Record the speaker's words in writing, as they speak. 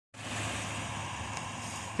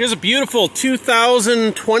Here's a beautiful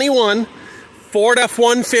 2021 Ford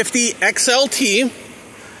F-150 XLT.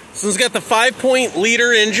 This one's got the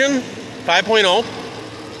 5.0-liter engine, 5.0,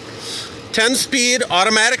 10-speed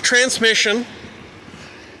automatic transmission.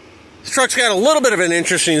 This truck's got a little bit of an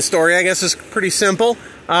interesting story. I guess it's pretty simple.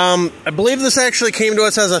 I believe this actually came to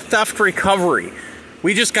us as a theft recovery.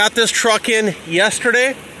 We just got this truck in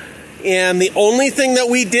yesterday, and the only thing that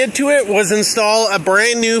we did to it was install a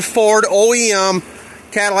brand new Ford OEM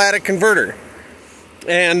catalytic converter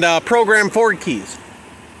and program Ford keys.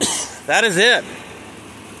 That is it.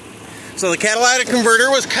 So the catalytic converter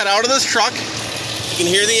was cut out of this truck. You can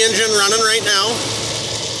hear the engine running right now.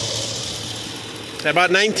 It's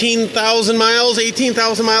about 19,000 miles,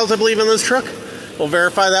 18,000 miles, I believe, on this truck. We'll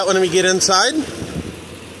verify that when we get inside.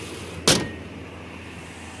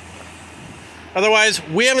 Otherwise,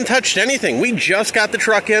 we haven't touched anything. We just got the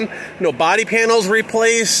truck in. No body panels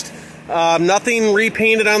replaced. Nothing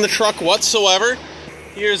repainted on the truck whatsoever.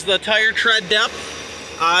 Here's the tire tread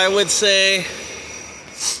depth. I would say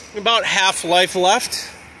about half life left.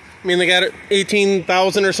 I mean, they got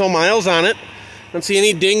 18,000 or so miles on it. Don't see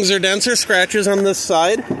any dings or dents or scratches on this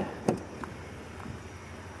side.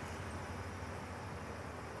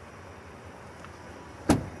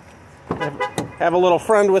 Have a little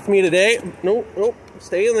friend with me today. Nope, nope,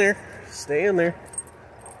 stay in there. Stay in there.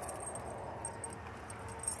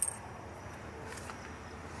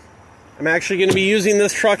 I'm actually going to be using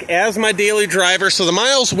this truck as my daily driver, so the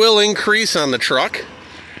miles will increase on the truck.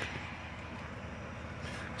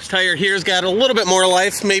 This tire here's got a little bit more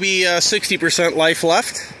life, maybe 60% life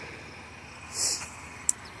left.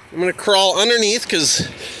 I'm going to crawl underneath because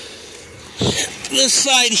this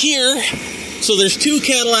side here, so there's two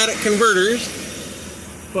catalytic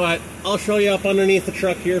converters, but I'll show you up underneath the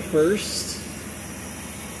truck here first.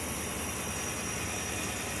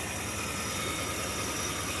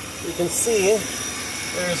 You can see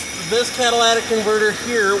there's this catalytic converter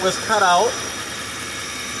here was cut out,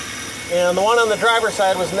 and the one on the driver's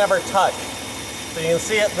side was never touched. So you can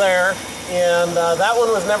see it there, and that one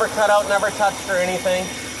was never cut out, never touched or anything.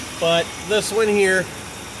 But this one here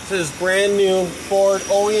says brand new Ford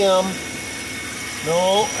OEM.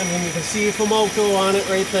 No, I mean, you can see Fomoto on it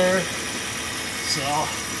right there. So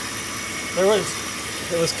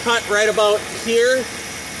it was cut right about here,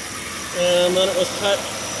 and then it was cut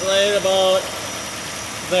right about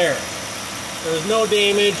there. There was no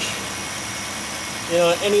damage, you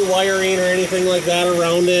know, any wiring or anything like that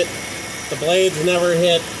around it. The blades never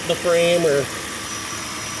hit the frame or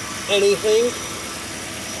anything.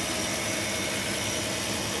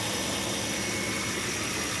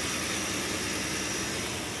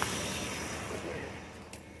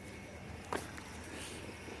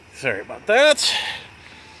 Sorry about that.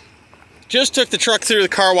 Just took the truck through the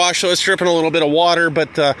car wash, so it's dripping a little bit of water,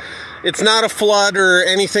 but it's not a flood or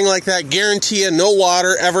anything like that. Guarantee you, no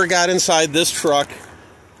water ever got inside this truck.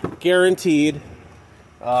 Guaranteed.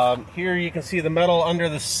 Here you can see the metal under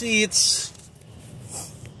the seats.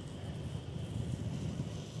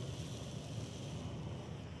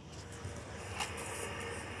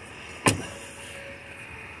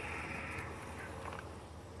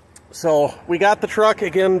 So we got the truck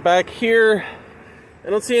again back here. I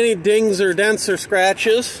don't see any dings or dents or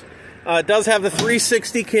scratches. It does have the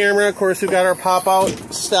 360 camera. Of course, we've got our pop-out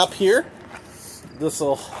step here.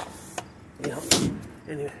 This'll, you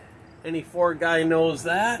know, any Ford guy knows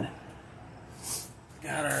that.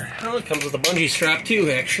 Got our, oh, it comes with a bungee strap too,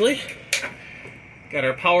 actually. Got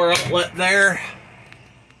our power outlet there.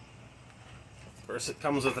 Of course, it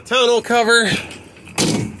comes with a tonneau cover.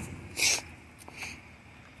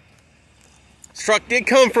 This truck did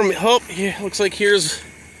come from, oh, yeah, looks like here's,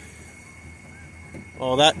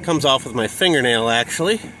 oh, that comes off with my fingernail,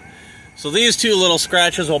 actually. So these two little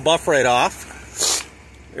scratches will buff right off.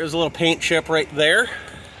 There's a little paint chip right there.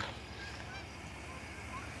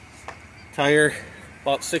 Tire,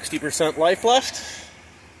 about 60% life left.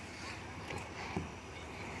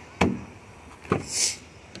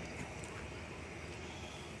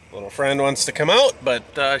 Little friend wants to come out,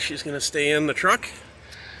 but she's going to stay in the truck.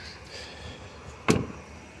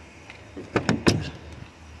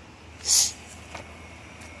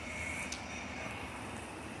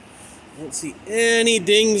 Don't see any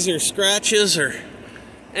dings or scratches or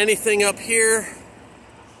anything up here.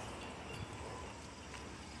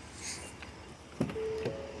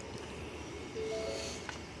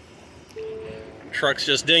 Truck's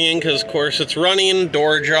just dinging because, of course, it's running,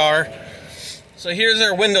 door ajar. So here's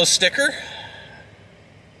our window sticker.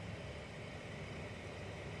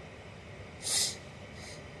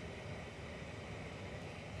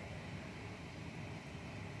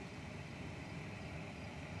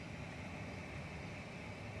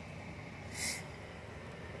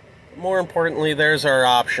 more importantly, there's our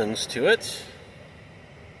options to it.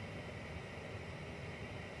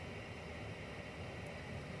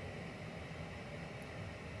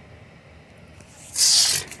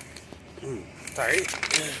 Sorry,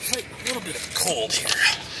 like a little bit of cold here.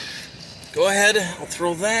 Go ahead, I'll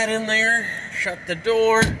throw that in there, shut the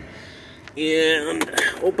door, and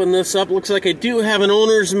open this up. Looks like I do have an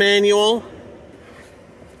owner's manual.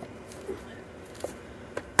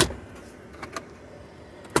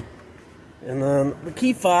 And then the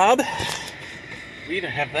key fob. I need to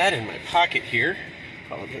have that in my pocket here.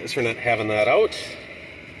 Apologize for not having that out.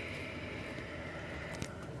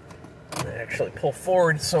 I actually pull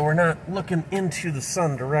forward so we're not looking into the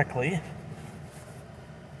sun directly,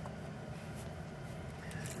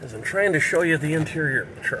 as I'm trying to show you the interior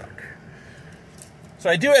of the truck. So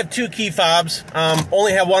I do have 2 key fobs.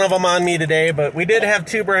 Only have one of them on me today, but we did have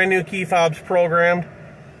 2 brand new key fobs programmed.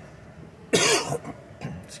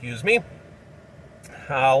 Excuse me.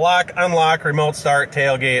 Lock, unlock, remote start,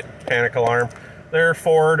 tailgate, panic alarm. They're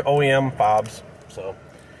Ford OEM fobs. So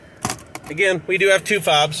again, we do have 2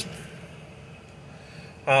 fobs.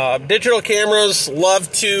 Digital cameras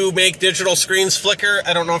love to make digital screens flicker.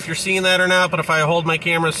 I don't know if you're seeing that or not, but if I hold my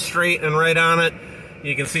camera straight and right on it,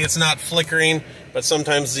 you can see it's not flickering, but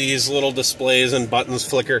sometimes these little displays and buttons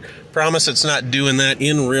flicker. Promise it's not doing that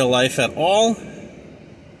in real life at all.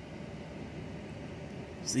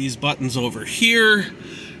 So these buttons over here.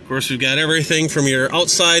 Of course, we've got everything from your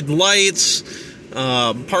outside lights,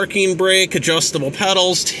 parking brake, adjustable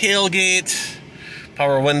pedals, tailgate,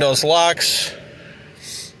 power windows locks.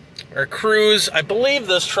 Our cruise, I believe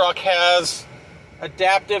this truck has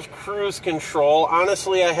adaptive cruise control.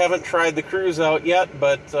 Honestly, I haven't tried the cruise out yet,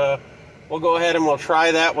 but we'll go ahead and we'll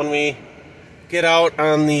try that when we get out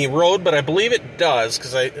on the road. But I believe it does,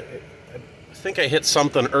 because I think I hit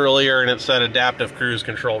something earlier and it said adaptive cruise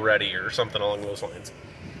control ready or something along those lines.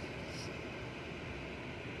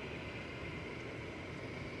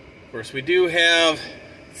 Of course, we do have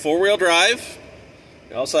 4-wheel drive.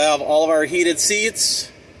 We also have all of our heated seats.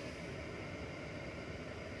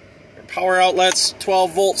 Power outlets,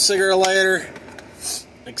 12-volt cigarette lighter,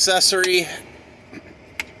 accessory,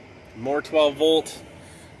 more 12-volt.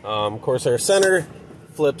 Of course, our center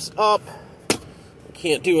flips up. I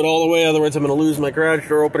can't do it all the way, otherwise I'm going to lose my garage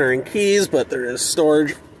door opener and keys, but there is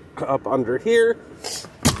storage up under here.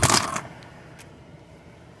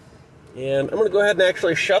 And I'm going to go ahead and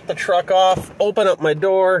actually shut the truck off, open up my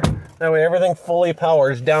door, that way everything fully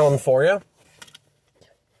powers down for you.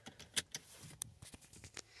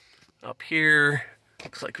 Up here,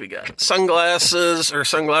 looks like we got sunglasses, or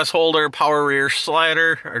sunglass holder, power rear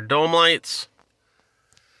slider, our dome lights.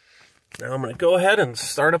 Now I'm going to go ahead and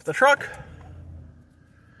start up the truck.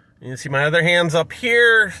 You can see my other hand's up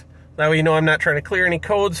here. That way you know I'm not trying to clear any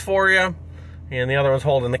codes for you. And the other one's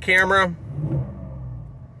holding the camera.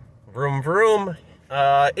 Vroom, vroom.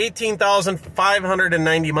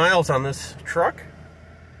 18,590 miles on this truck.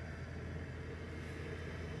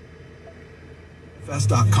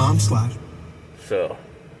 Fest.com/. So,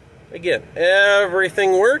 again,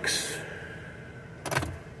 everything works.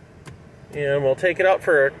 And we'll take it out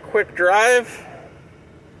for a quick drive.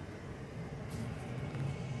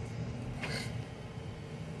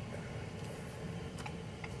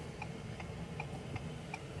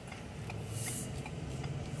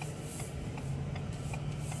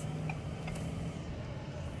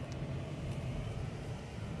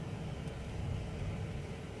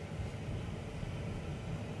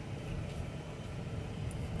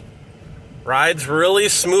 Ride's really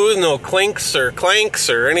smooth, no clinks or clanks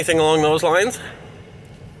or anything along those lines.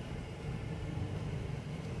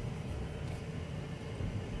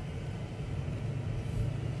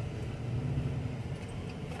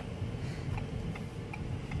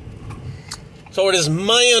 So it is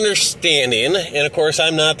my understanding, and of course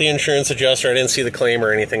I'm not the insurance adjuster, I didn't see the claim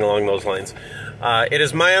or anything along those lines. It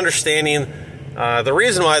is my understanding the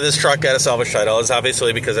reason why this truck got a salvage title is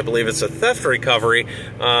obviously because I believe it's a theft recovery,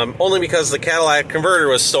 only because the catalytic converter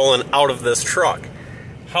was stolen out of this truck.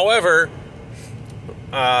 However,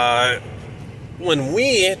 when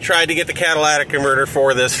we tried to get the catalytic converter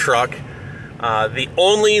for this truck, the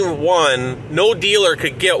only one, no dealer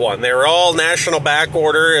could get one. They were all national back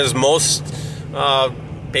order, as most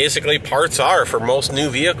basically parts are for most new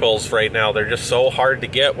vehicles right now. They're just so hard to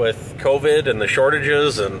get with COVID and the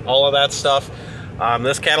shortages and all of that stuff.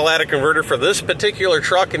 This catalytic converter for this particular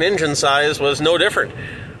truck and engine size was no different.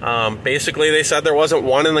 Basically, they said there wasn't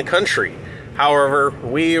one in the country. However,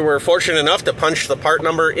 we were fortunate enough to punch the part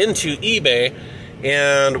number into eBay,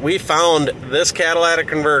 and we found this catalytic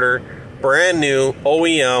converter, brand new,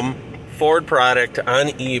 OEM, Ford product on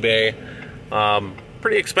eBay.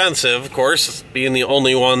 Pretty expensive, of course, being the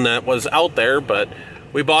only one that was out there, but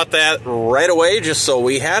we bought that right away just so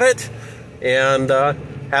we had it, and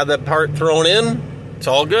had that part thrown in. It's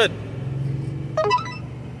all good.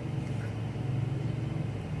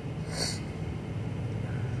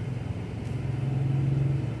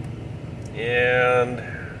 And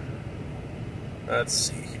let's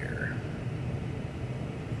see here.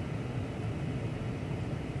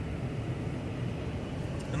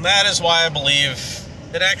 And that is why I believe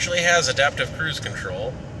it actually has adaptive cruise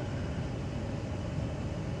control.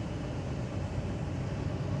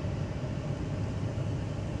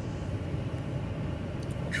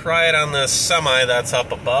 Try it on this semi that's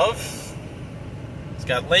up above. It's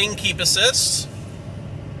got lane keep assist.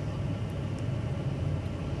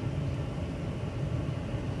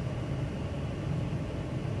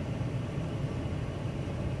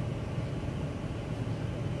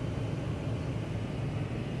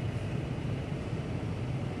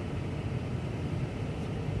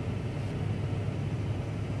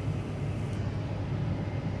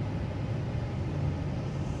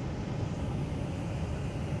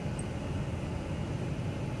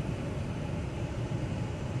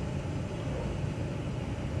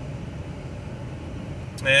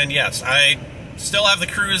 And yes, I still have the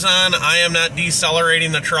cruise on. I am not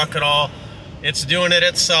decelerating the truck at all. It's doing it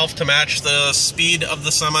itself to match the speed of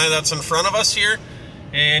the semi that's in front of us here.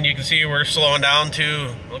 And you can see we're slowing down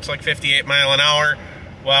to, looks like 58 miles an hour,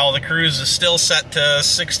 while the cruise is still set to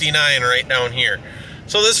 69 right down here.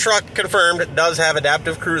 So this truck, confirmed, it does have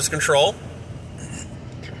adaptive cruise control.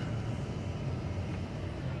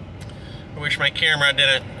 I wish my camera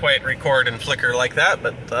didn't quite record and flicker like that,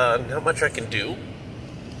 but not much I can do.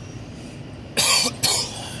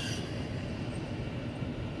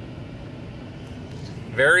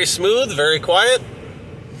 Very smooth, very quiet.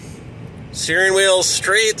 Steering wheel's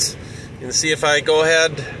straight. You can see if I go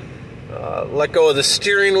ahead, let go of the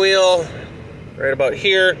steering wheel right about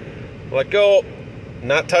here, let go,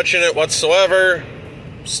 not touching it whatsoever,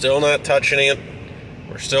 still not touching it.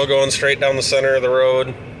 We're still going straight down the center of the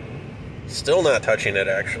road. Still not touching it,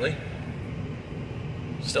 actually.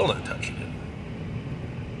 Still not touching it.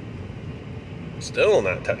 Still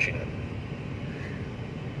not touching it.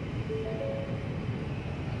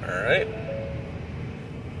 Alright.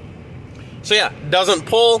 So yeah, doesn't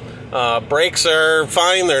pull. Brakes are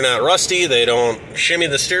fine. They're not rusty. They don't shimmy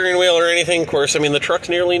the steering wheel or anything. Of course, I mean, the truck's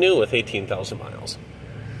nearly new with 18,000 miles.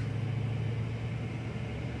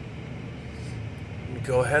 Let me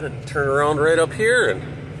go ahead and turn around right up here and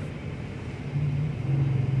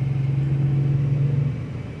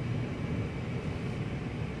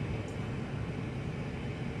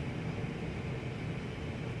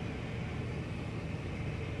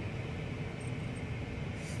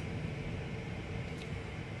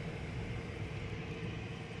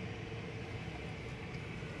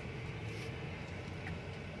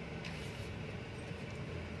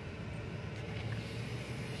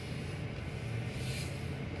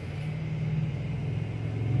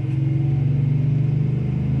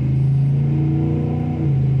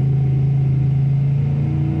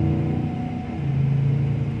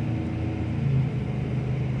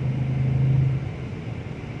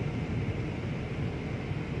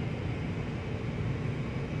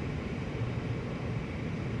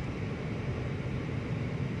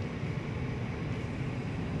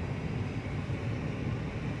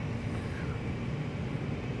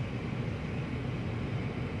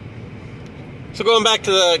so going back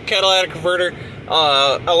to the catalytic converter,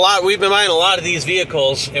 we've been buying a lot of these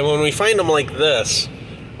vehicles, and when we find them like this,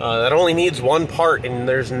 that only needs one part, and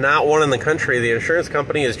there's not one in the country, the insurance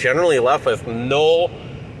company is generally left with no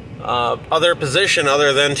other position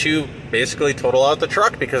other than to basically total out the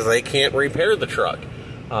truck because they can't repair the truck.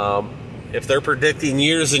 If they're predicting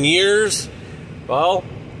years and years, well,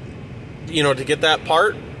 you know, to get that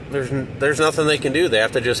part, there's nothing they can do. They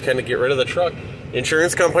have to just kind of get rid of the truck.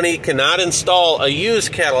 Insurance company cannot install a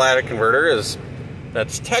used catalytic converter, as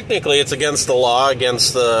that's technically it's against the law,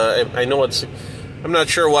 against the, I know it's, I'm not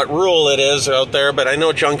sure what rule it is out there, but I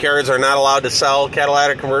know junkyards are not allowed to sell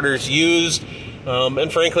catalytic converters used,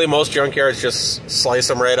 and frankly most junkyards just slice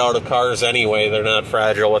them right out of cars anyway. They're not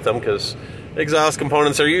fragile with them because exhaust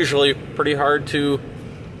components are usually pretty hard to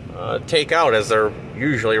take out, as they're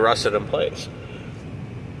usually rusted in place.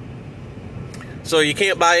 So you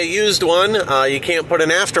can't buy a used one, you can't put an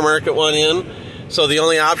aftermarket one in, so the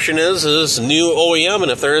only option is new OEM,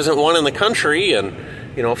 and if there isn't one in the country, and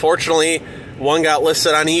you know, fortunately one got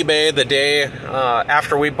listed on eBay the day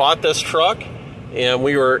after we bought this truck, and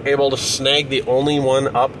we were able to snag the only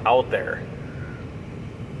one up out there.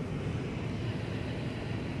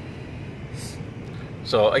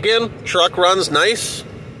 So again, truck runs nice,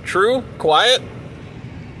 true, quiet.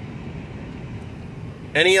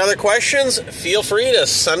 Any other questions? Feel free to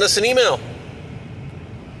send us an email.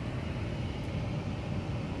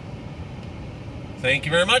 Thank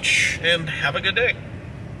you very much, and have a good day.